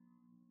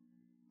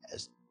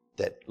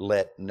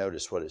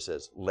notice what it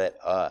says, let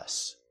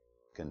us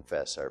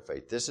confess our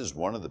faith. This is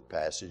one of the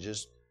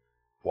passages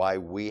why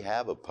we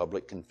have a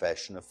public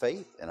confession of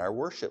faith in our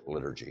worship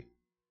liturgy.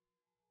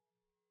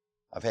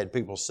 I've had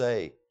people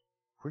say,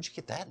 where'd you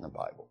get that in the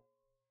Bible?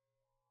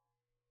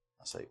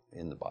 I say,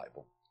 in the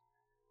Bible.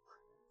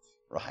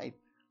 Right?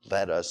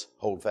 Let us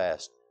hold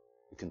fast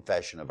the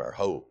confession of our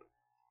hope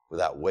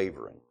without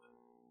wavering.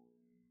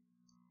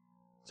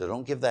 So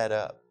don't give that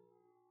up.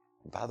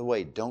 And by the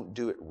way, don't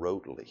do it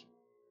rotely.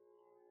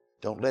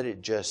 Don't let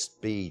it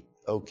just be,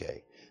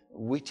 okay.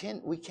 We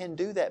can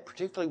do that,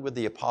 particularly with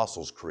the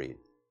Apostles' Creed.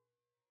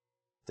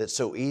 That's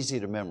so easy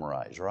to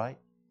memorize, right?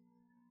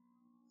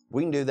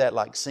 We can do that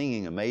like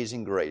singing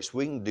Amazing Grace.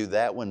 We can do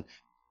that when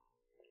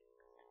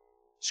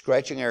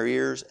scratching our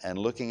ears and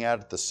looking out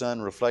at the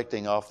sun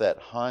reflecting off that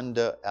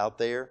Honda out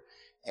there,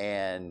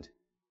 and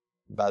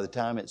by the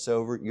time it's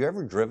over, you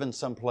ever driven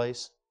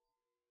someplace?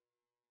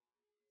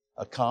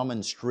 A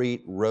common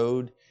street,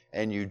 road,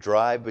 and you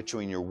drive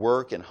between your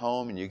work and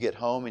home, and you get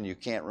home and you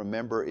can't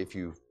remember if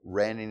you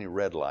ran any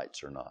red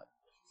lights or not.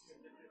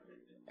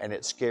 And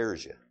it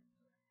scares you.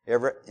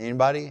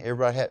 Anybody?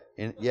 Everybody had?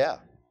 Yeah.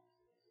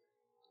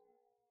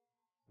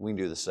 We can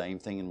do the same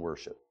thing in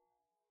worship,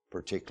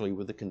 particularly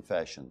with the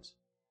confessions.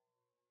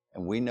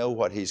 And we know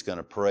what he's going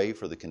to pray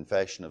for the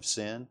confession of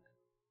sin.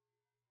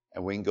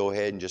 And we can go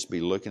ahead and just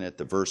be looking at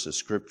the verse of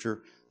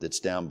Scripture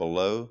that's down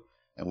below,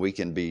 and we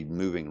can be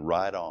moving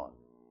right on.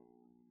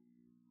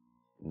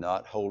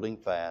 Not holding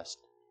fast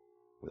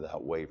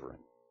without wavering.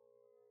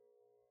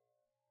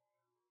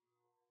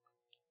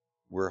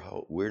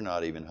 We're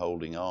not even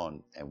holding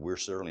on, and we're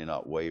certainly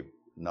not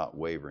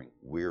wavering.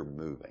 We're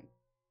moving.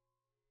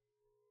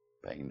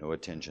 Paying no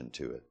attention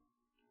to it.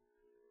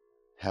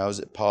 How is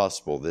it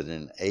possible that in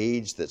an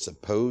age that's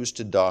opposed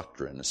to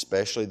doctrine,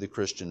 especially the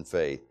Christian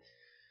faith,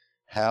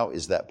 how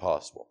is that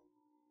possible?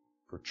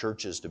 For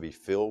churches to be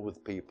filled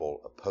with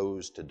people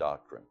opposed to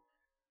doctrine.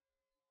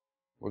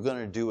 We're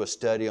going to do a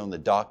study on the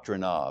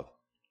doctrine of,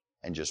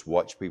 and just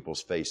watch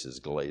people's faces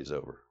glaze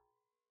over.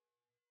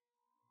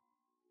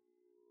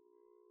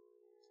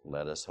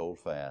 Let us hold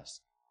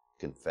fast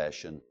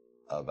confession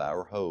of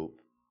our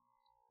hope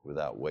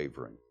without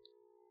wavering.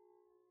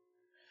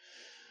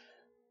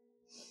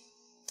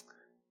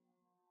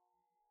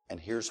 And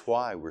here's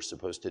why we're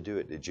supposed to do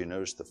it. Did you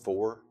notice the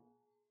 4?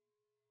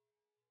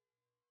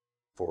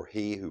 For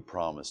he who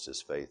promised is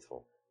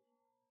faithful.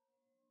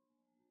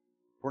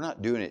 We're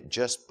not doing it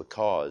just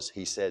because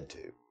he said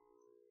to.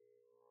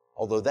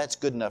 Although that's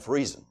good enough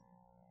reason.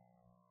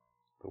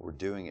 But we're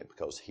doing it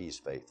because he's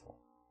faithful.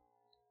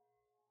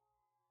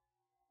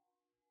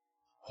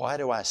 Why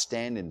do I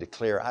stand and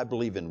declare I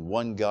believe in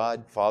one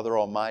God, Father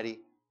Almighty?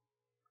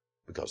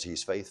 Because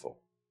he's faithful.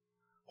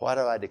 Why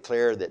do I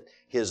declare that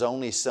his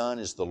only Son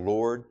is the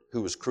Lord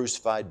who was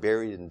crucified,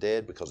 buried, and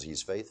dead? Because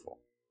he's faithful.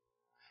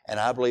 And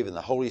I believe in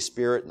the Holy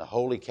Spirit and the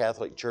Holy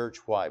Catholic Church.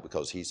 Why?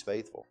 Because he's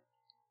faithful.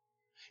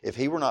 If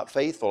he were not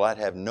faithful, I'd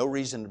have no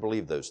reason to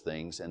believe those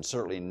things, and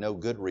certainly no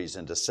good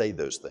reason to say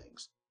those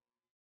things.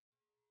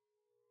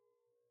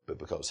 But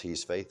because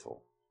he's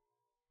faithful,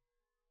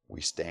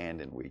 we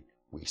stand and we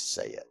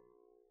say it.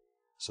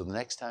 So the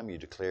next time you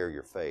declare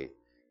your faith,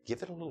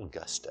 give it a little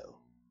gusto.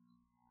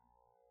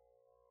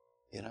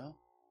 You know?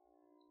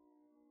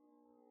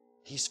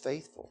 He's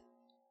faithful.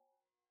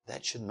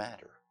 That should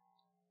matter.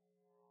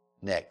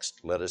 Next,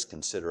 let us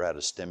consider how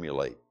to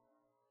stimulate.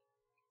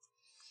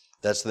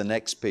 That's the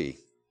next P.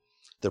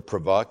 The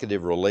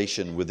provocative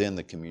relation within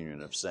the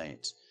communion of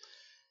saints.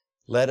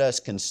 Let us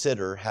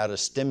consider how to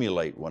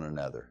stimulate one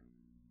another.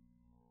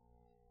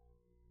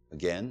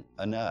 Again,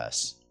 an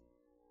us.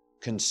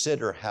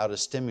 Consider how to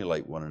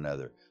stimulate one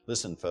another.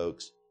 Listen,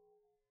 folks.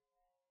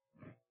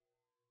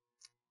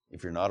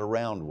 If you're not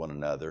around one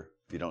another,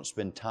 if you don't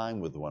spend time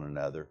with one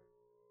another,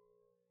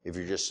 if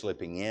you're just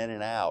slipping in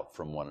and out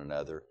from one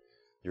another,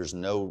 there's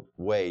no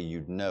way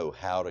you'd know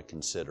how to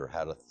consider,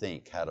 how to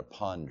think, how to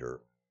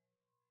ponder,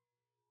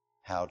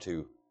 how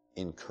to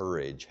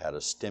encourage, how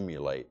to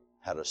stimulate,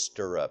 how to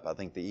stir up. I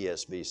think the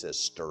ESV says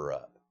stir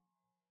up.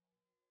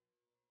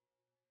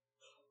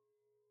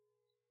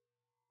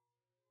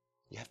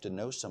 You have to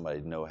know somebody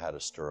to know how to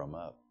stir them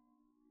up,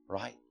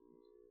 right?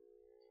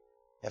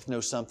 You have to know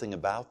something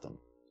about them.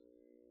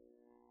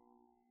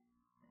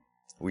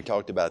 We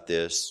talked about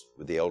this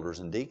with the elders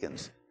and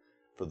deacons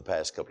for the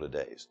past couple of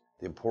days.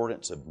 The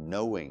importance of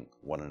knowing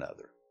one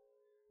another,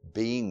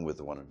 being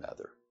with one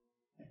another.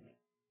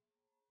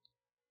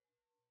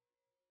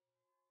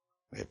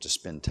 We have to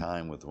spend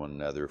time with one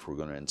another if we're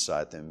going to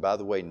incite them. By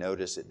the way,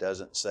 notice it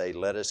doesn't say,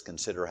 let us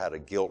consider how to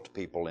guilt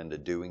people into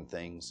doing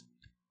things.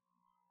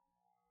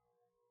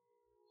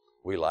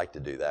 We like to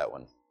do that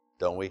one,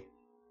 don't we?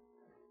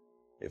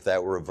 If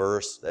that were a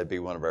verse, that'd be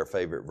one of our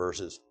favorite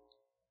verses.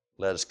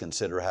 Let us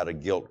consider how to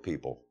guilt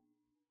people.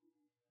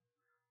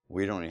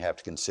 We don't even have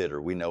to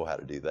consider. We know how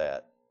to do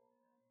that.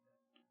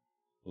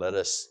 Let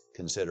us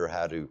consider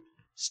how to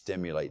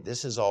stimulate.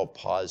 This is all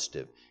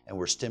positive, and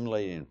we're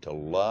stimulating them to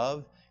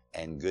love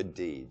and good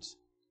deeds.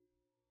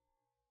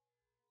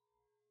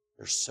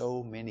 There's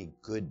so many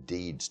good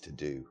deeds to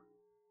do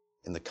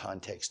in the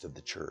context of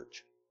the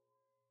church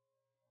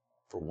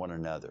for one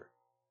another.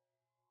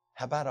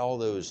 How about all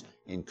those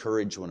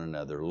encourage one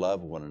another,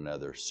 love one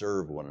another,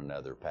 serve one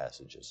another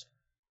passages?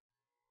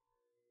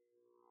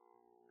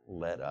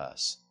 Let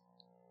us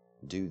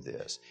do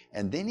this.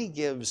 And then he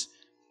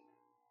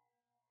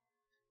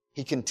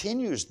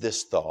continues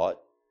this thought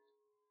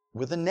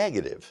with a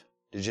negative.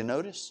 Did you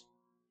notice?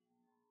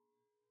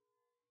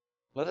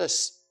 Let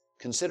us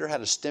consider how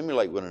to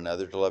stimulate one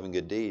another to love and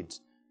good deeds,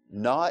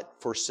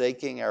 not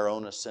forsaking our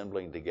own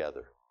assembling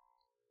together.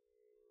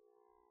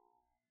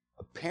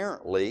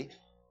 Apparently,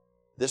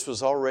 this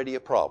was already a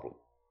problem.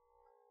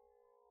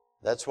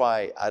 That's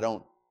why I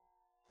don't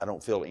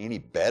feel any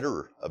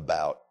better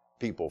about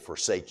people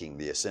forsaking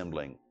the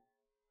assembling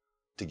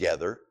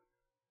together.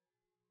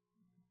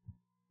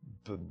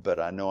 But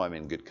I know I'm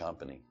in good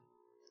company,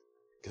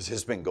 because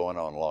it's been going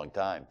on a long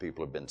time.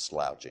 People have been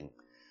slouching.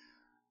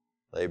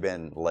 They've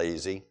been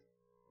lazy.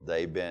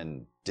 They've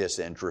been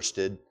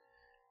disinterested.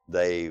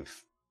 They've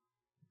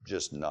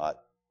just not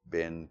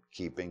been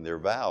keeping their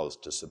vows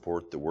to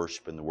support the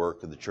worship and the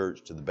work of the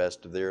church to the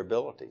best of their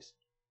abilities.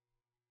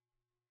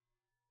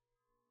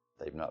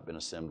 They've not been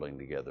assembling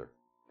together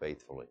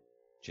faithfully.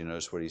 Do you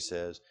notice what he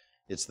says?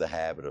 It's the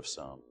habit of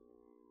some.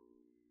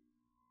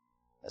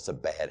 That's a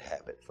bad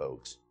habit,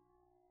 folks.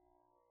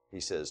 He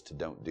says to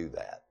don't do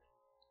that.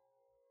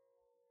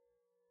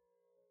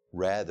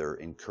 Rather,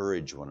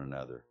 encourage one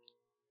another.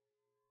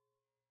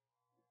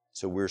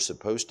 So we're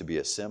supposed to be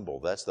a symbol.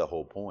 That's the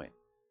whole point.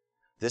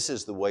 This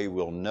is the way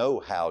we'll know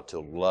how to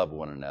love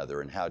one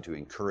another and how to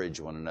encourage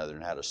one another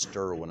and how to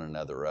stir one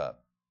another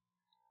up.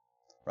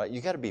 Right? You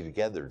got to be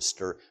together to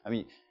stir. I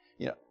mean,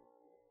 you know,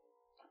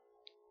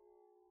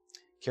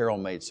 Carol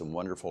made some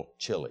wonderful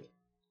chili.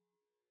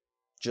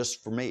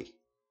 Just for me.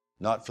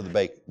 Not for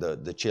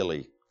the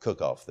chili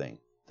cook-off thing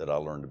that I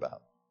learned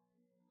about.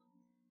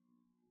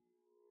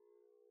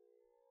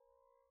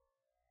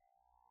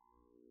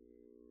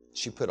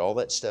 She put all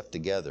that stuff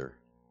together.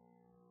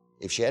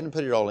 If she hadn't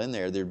put it all in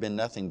there, there'd been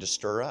nothing to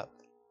stir up.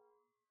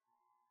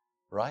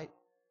 Right?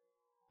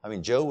 I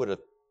mean, Joe would have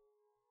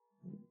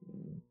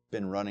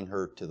been running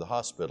her to the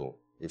hospital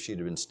if she'd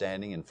have been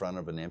standing in front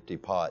of an empty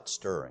pot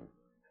stirring.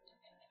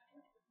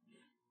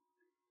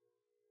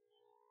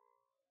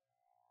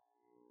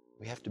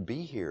 We have to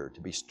be here to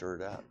be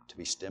stirred up, to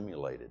be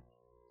stimulated.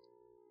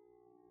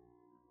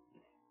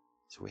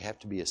 So we have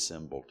to be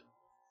assembled.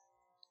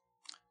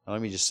 Now,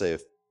 let me just say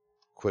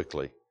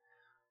quickly,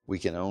 we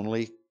can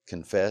only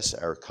confess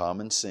our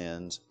common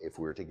sins if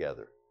we're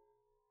together.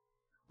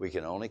 We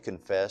can only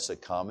confess a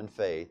common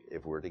faith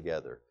if we're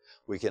together.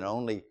 We can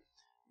only,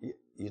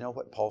 you know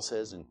what Paul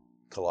says in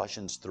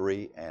Colossians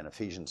 3 and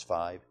Ephesians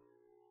 5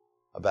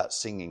 about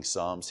singing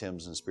psalms,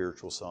 hymns, and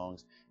spiritual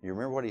songs? You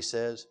remember what he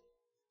says?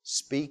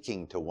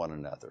 Speaking to one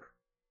another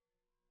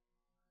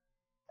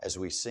as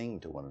we sing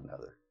to one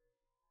another.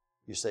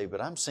 You say, but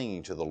I'm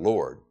singing to the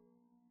Lord.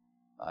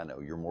 I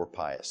know, you're more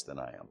pious than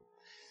I am.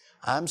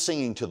 I'm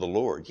singing to the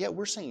Lord. Yeah,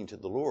 we're singing to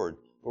the Lord,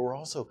 but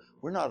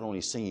we're not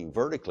only singing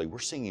vertically, we're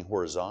singing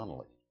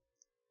horizontally.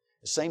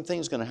 The same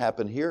thing's going to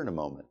happen here in a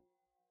moment.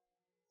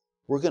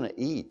 We're going to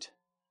eat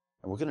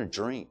and we're going to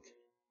drink.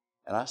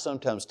 And I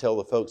sometimes tell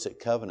the folks at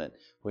Covenant,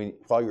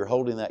 while you're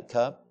holding that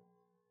cup,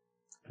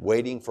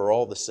 waiting for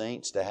all the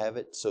saints to have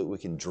it so that we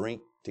can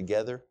drink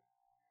together,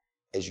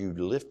 as you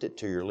lift it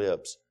to your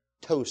lips,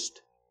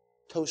 toast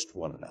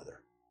one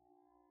another.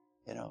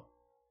 You know,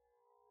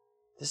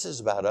 this is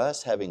about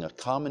us having a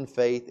common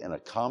faith and a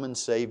common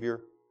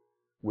Savior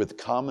with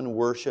common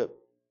worship,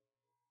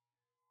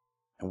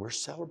 and we're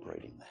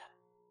celebrating that.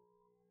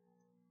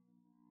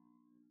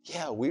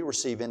 Yeah, we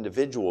receive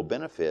individual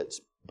benefits,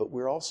 but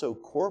we're also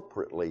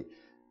corporately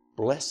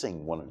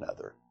blessing one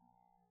another.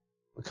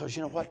 Because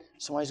you know what?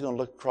 Somebody's going to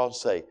look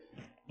across and say,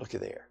 look at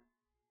there.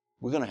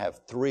 We're going to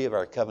have 3 of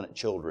our covenant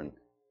children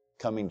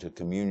coming to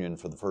communion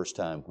for the first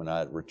time when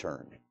I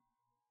return.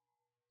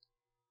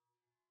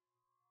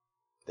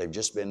 They've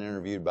just been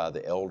interviewed by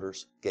the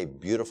elders, gave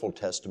beautiful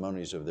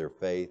testimonies of their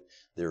faith.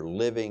 They're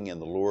living in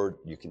the Lord.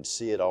 You can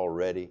see it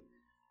already.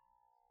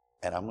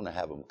 And I'm going to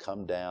have them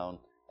come down,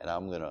 and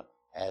I'm going to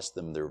ask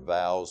them their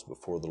vows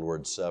before the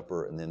Lord's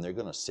Supper, and then they're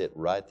going to sit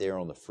right there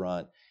on the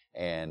front,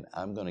 and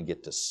I'm going to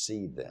get to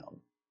see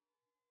them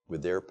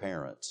with their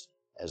parents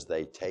as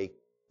they take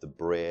the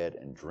bread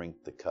and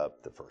drink the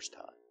cup the first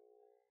time.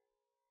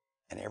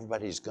 And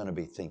everybody's going to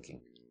be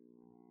thinking,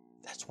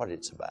 that's what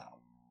it's about.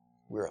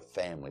 We're a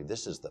family.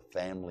 This is the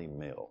family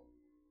meal.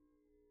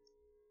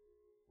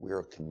 We're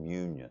a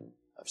communion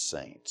of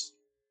saints.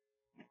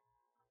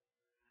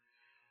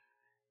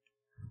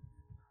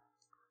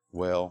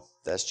 Well,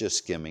 that's just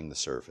skimming the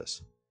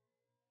surface.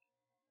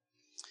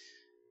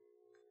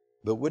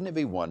 But wouldn't it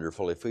be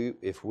wonderful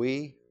if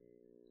we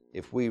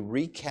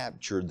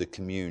recaptured the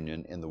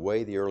communion in the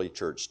way the early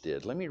church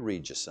did? Let me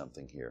read you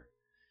something here.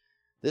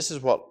 This is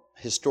what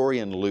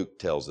historian Luke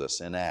tells us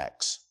in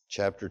Acts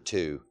chapter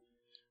 2,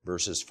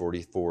 verses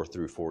 44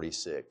 through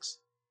 46.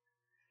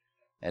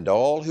 And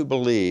all who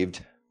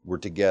believed were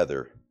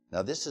together.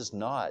 Now, this is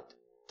not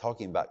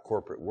talking about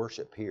corporate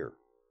worship here.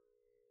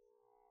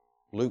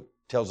 Luke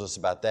tells us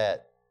about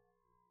that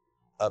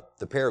up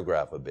the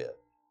paragraph a bit.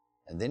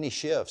 And then he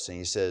shifts and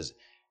he says,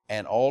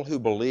 and all who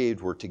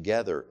believed were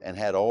together and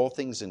had all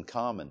things in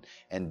common.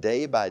 And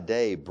day by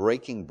day,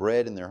 breaking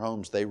bread in their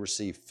homes, they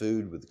received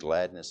food with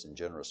gladness and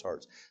generous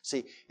hearts.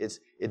 See, it's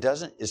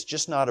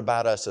just not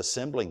about us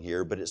assembling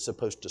here, but it's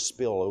supposed to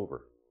spill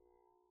over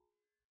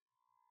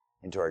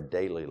into our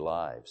daily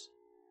lives.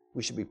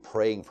 We should be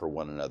praying for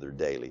one another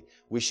daily.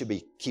 We should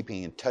be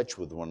keeping in touch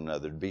with one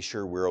another to be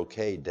sure we're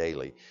okay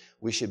daily.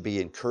 We should be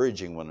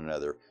encouraging one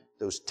another.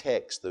 Those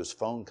texts, those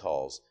phone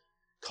calls,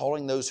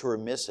 calling those who are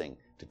missing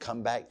to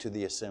come back to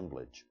the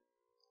assemblage,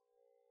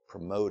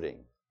 promoting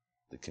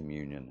the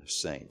communion of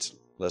saints.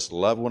 Let's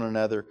love one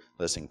another.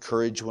 Let's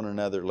encourage one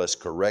another. Let's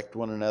correct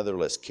one another.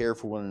 Let's care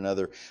for one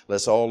another.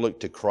 Let's all look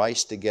to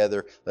Christ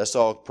together. Let's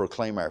all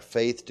proclaim our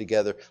faith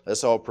together.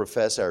 Let's all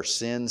profess our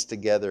sins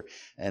together.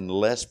 And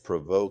let's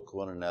provoke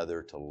one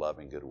another to love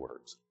and good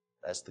works.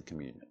 That's the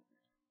communion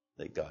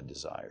that God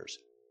desires.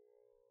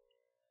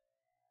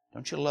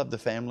 Don't you love the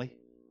family?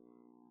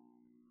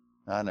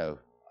 I know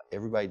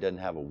everybody doesn't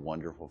have a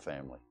wonderful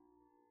family,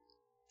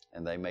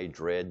 and they may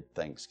dread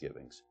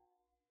Thanksgivings.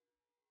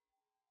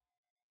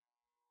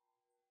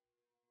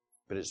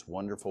 But it's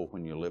wonderful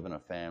when you live in a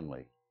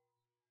family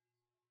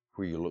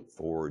where you look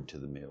forward to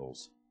the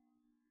meals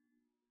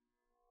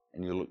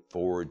and you look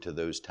forward to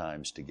those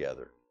times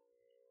together.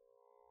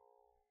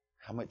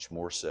 How much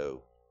more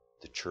so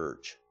the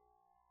church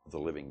of the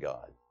living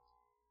God,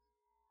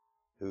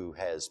 who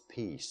has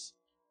peace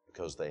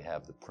because they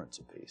have the Prince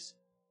of Peace.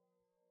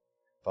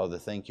 Father,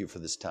 thank you for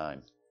this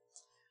time.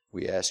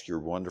 We ask your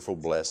wonderful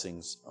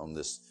blessings on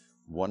this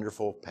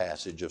wonderful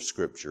passage of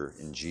Scripture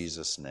in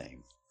Jesus'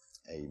 name.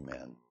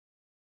 Amen.